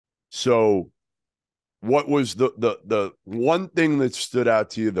So what was the one thing that stood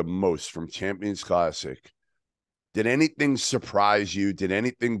out to you the most from Champions Classic? Did anything surprise you? Did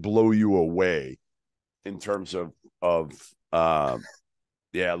anything blow you away in terms of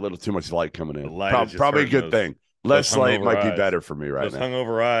yeah, a little too much light coming The in. light is just Probably a hurting good thing. those Less light hungover might be eyes. better for me right Those now.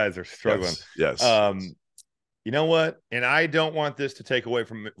 hungover eyes are struggling. Yes. You know what? And I don't want this to take away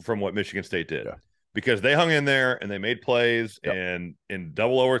from what Michigan State did. Yeah. Because they hung in there and they made plays, Yep. and in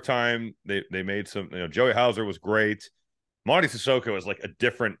double overtime, they made some. Joey Hauser was great. Marty Sissoko is like a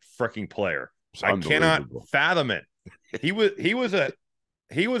different freaking player. I cannot fathom it. He was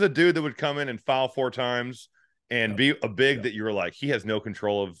a dude that would come in and foul 4 times and be a big that you were like, he has no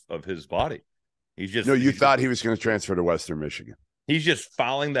control of his body. He's just you thought he was going to transfer to Western Michigan. He's just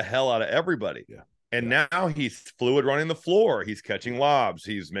fouling the hell out of everybody. Yeah. And now he's fluid running the floor. He's catching lobs.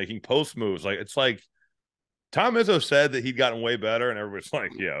 He's making post moves. It's like Tom Izzo said that he'd gotten way better, and everybody's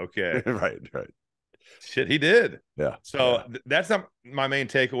like, yeah, okay. Right. Shit, he did. Yeah. So that's not my main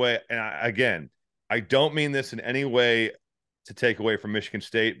takeaway. And I don't mean this in any way to take away from Michigan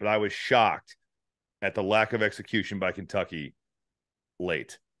State, but I was shocked at the lack of execution by Kentucky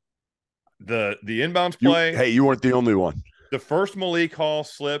late. The inbounds play. You weren't the only one. The first Malik Hall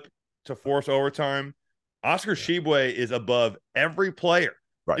slip to force overtime. Oscar Tshiebwe is above every player.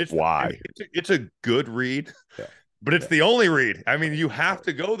 Right. Why? It's a good read, but it's the only read. I mean, you have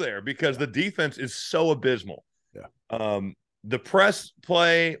to go there because the defense is so abysmal. Yeah. The press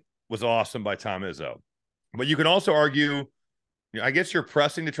play was awesome by Tom Izzo, but you can also argue, I guess you're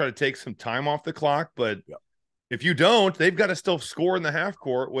pressing to try to take some time off the clock, but if you don't, they've got to still score in the half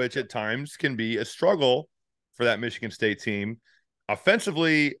court, which at times can be a struggle for that Michigan State team.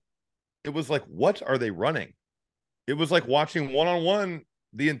 Offensively, it was like, what are they running? It was like watching one-on-one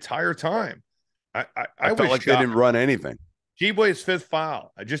the entire time. I felt like they didn't run anything. Tshiebwe's 5th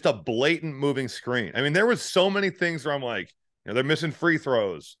foul, just a blatant moving screen. I mean, there was so many things where I'm like, they're missing free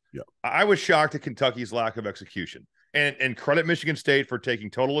throws. Yeah. I was shocked at Kentucky's lack of execution. And credit Michigan State for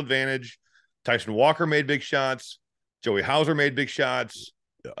taking total advantage. Tyson Walker made big shots. Joey Hauser made big shots.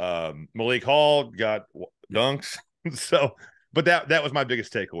 Malik Hall got dunks. But that was my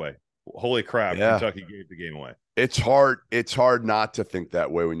biggest takeaway. Holy crap, Kentucky gave the game away. It's hard not to think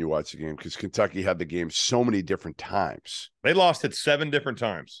that way when you watch the game because Kentucky had the game so many different times. They lost it 7 different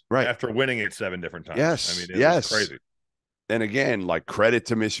times, right? After winning it 7 different times. Yes, I mean, it was crazy. And again, like credit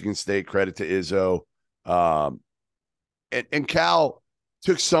to Michigan State, credit to Izzo, and Cal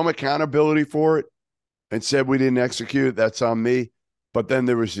took some accountability for it and said we didn't execute. That's on me. But then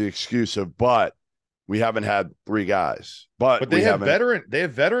there was the excuse of, but we haven't had 3 guys. But they have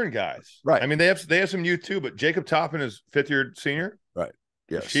veteran guys. Right. I mean, they have some youth too, but Jacob Toppin is 5th-year senior. Right.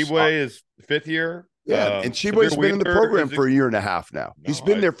 Yes. Tshiebwe is 5th year. Yeah. And Tshiebwe's been in the program for a year and a half now. He's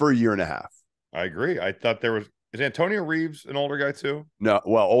been there for a year and a half. I agree. I thought is Antonio Reeves an older guy too? No,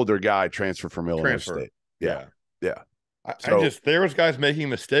 well, older guy transferred from Illinois State. Yeah. There was guys making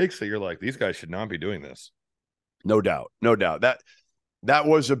mistakes that you're like, these guys should not be doing this. No doubt. That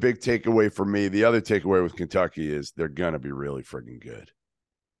was a big takeaway for me. The other takeaway with Kentucky is they're going to be really friggin' good.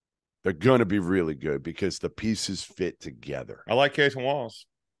 They're going to be really good because the pieces fit together. I like Casey Wallace.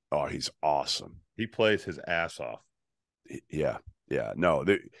 Oh, he's awesome. He plays his ass off. Yeah. No,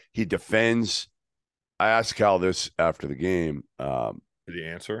 he defends. I asked Cal this after the game. Did he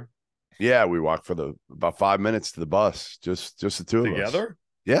answer? Yeah, we walked for about 5 minutes to the bus, just the two of us. Together?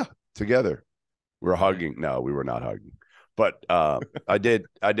 Yeah, together. We were hugging. No, we were not hugging. But I did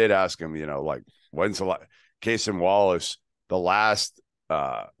ask him, like, when's the Casey Wallace, the last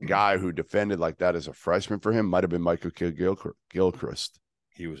guy who defended like that as a freshman for him might have been Michael Gilchrist.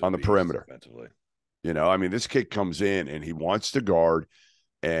 He was on the perimeter. Defensively. I mean, this kid comes in and he wants to guard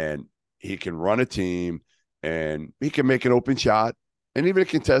and he can run a team and he can make an open shot and even a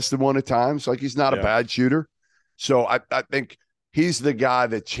contested one at times. Like, he's not a bad shooter. So I think he's the guy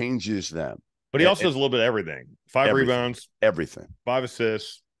that changes them. But he also does a little bit of everything. 5 rebounds. Everything. 5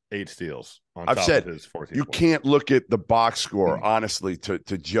 assists, 8 steals. I've said his 14 you points. Can't look at the box score, honestly, to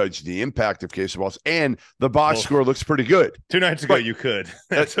judge the impact of Casey Wallace. And the box score looks pretty good. 2 nights ago, you could.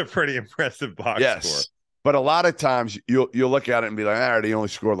 That's a pretty impressive box score. But a lot of times you'll look at it and be like, all right, he only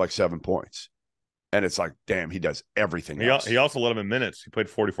scored like 7 points. And it's like, damn, he does everything else. He also led him in minutes. He played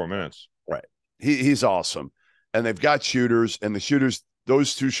 44 minutes. Right. He's awesome. And they've got shooters, and the shooters,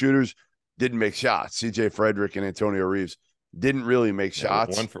 those 2 shooters didn't make shots. C.J. Frederick and Antonio Reeves didn't really make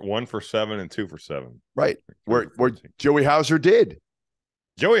shots. 1 for 7 and 2 for 7. Right. Where Joey Hauser did.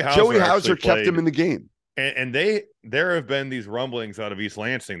 Joey Hauser kept him in the game. And there have been these rumblings out of East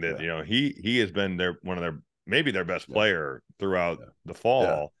Lansing that he has been maybe their best player throughout the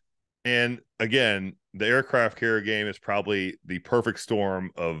fall. And again, the aircraft carrier game is probably the perfect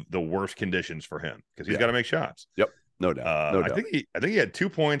storm of the worst conditions for him because he's got to make shots. Yep. No doubt. No doubt. I think he had 2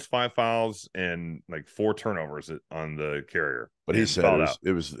 points, 5 fouls, and like 4 turnovers on the carrier. But he said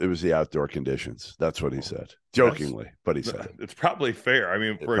it was the outdoor conditions. That's what he said, jokingly. But he said it's probably fair. I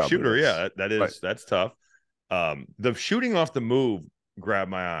mean, for a shooter, that's tough. The shooting off the move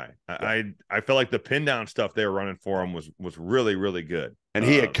grabbed my eye. I felt like the pin down stuff they were running for him was really, really good. And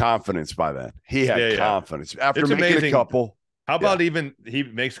he had confidence by then. He had confidence after making amazing. A couple. How about even he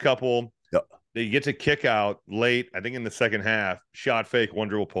makes a couple? Yep. He gets a kick out late, I think in the second half, shot fake, one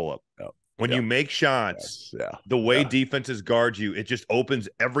dribble pull up. Yep. When you make shots, the way defenses guard you, it just opens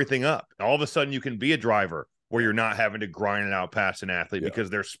everything up. All of a sudden, you can be a driver where you're not having to grind it out past an athlete because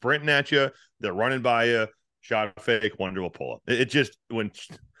they're sprinting at you, they're running by you, shot fake, one dribble pull up. It just when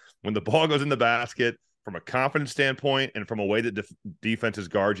the ball goes in the basket, from a confidence standpoint and from a way that defenses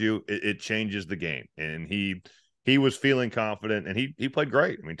guard you, it changes the game. And he was feeling confident, and he played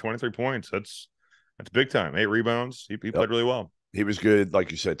great. I mean, 23 points, that's big time. 8 rebounds. He played really well. He was good. Like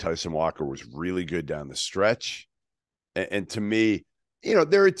you said, Tyson Walker was really good down the stretch. And to me,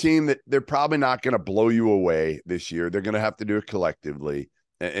 they're a team that they're probably not going to blow you away this year. They're going to have to do it collectively.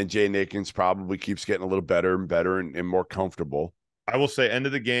 And Jay Nakins probably keeps getting a little better and better and more comfortable. I will say, end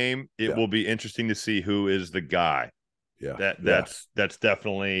of the game, it will be interesting to see who is the guy. Yeah, that's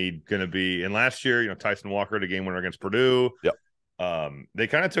definitely going to be. And last year, Tyson Walker had a game winner against Purdue. Yep. They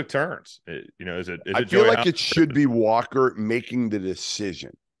kind of took turns. I feel like it should be Walker making the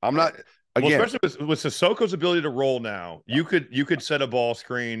decision. I'm not again, especially with Sissoko's ability to roll now. You could set a ball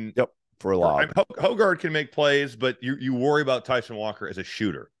screen. Yep, for a lob. Hogard can make plays, but you worry about Tyson Walker as a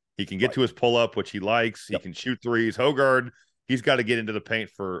shooter. He can get to his pull up, which he likes. He can shoot threes. Hogard, he's got to get into the paint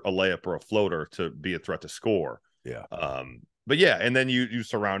for a layup or a floater to be a threat to score. Yeah. But and then you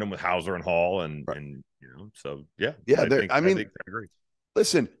surround him with Hauser and Hall and so yeah. I agree.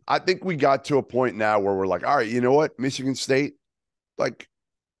 Listen, I think we got to a point now where we're like, all right, you know what, Michigan State, like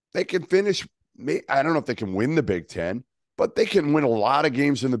they can finish. I don't know if they can win the Big Ten, but they can win a lot of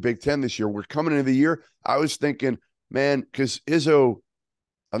games in the Big Ten this year. We're coming into the year. I was thinking, man, because Izzo,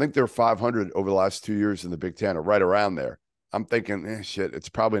 I think they're 500 over the last 2 years in the Big Ten, or right around there. I'm thinking, shit, it's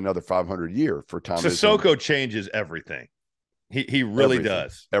probably another 500 year for Tom. Sissoko changes everything. He really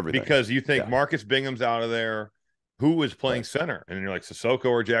does. Everything. Because you think Marcus Bingham's out of there. Who is playing center? And you're like Sissoko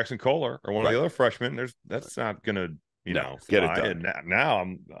or Jackson Kohler or one of the other freshmen. That's not going to, get it done. And now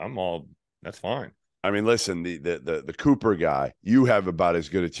I'm all, that's fine. I mean, listen, the Cooper guy, you have about as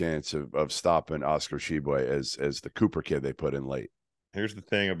good a chance of stopping Oscar Tshiebwe as the Cooper kid they put in late. Here's the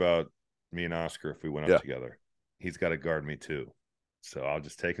thing about me and Oscar, if we went up together, he's got to guard me too. So I'll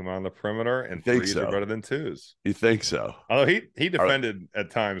just take him on the perimeter, and threes are better than twos. You think so? Although he defended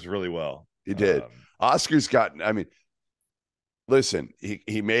at times really well. He did. Oscar's got, I mean, listen,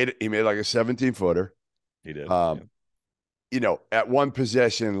 he made like a 17-footer. He did. At one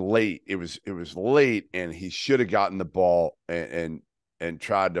possession late, it was late, and he should have gotten the ball and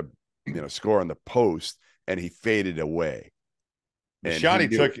tried to score on the post, and he faded away. The shot he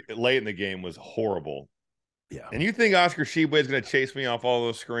took late in the game was horrible. Yeah. And you think Oscar Tshiebwe is going to chase me off all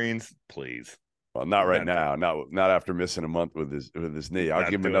those screens? Please. Well, not right now. Not after missing a month with his knee. I'll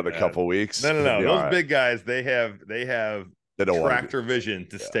give him another couple weeks. No. Those big guys, they have tractor vision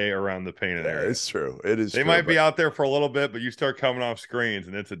to stay around the painted area. It's true. It is. They might be out there for a little bit, but you start coming off screens,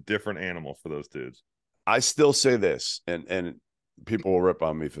 and it's a different animal for those dudes. I still say this, and people will rip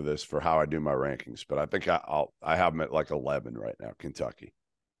on me for this, for how I do my rankings, but I think I have them at like 11 right now. Kentucky.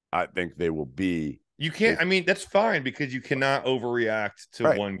 I think they will be. You can't. I mean, that's fine because you cannot overreact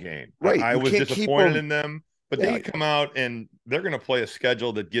to one game. Right. I was disappointed in them, but they come out and they're going to play a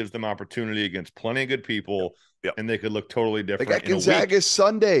schedule that gives them opportunity against plenty of good people, and they could look totally different. They got Gonzaga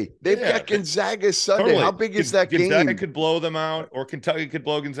Sunday. They've got Gonzaga Sunday. Totally. How big is that game? Gonzaga could blow them out, or Kentucky could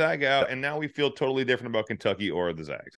blow Gonzaga out, and now we feel totally different about Kentucky or the Zags.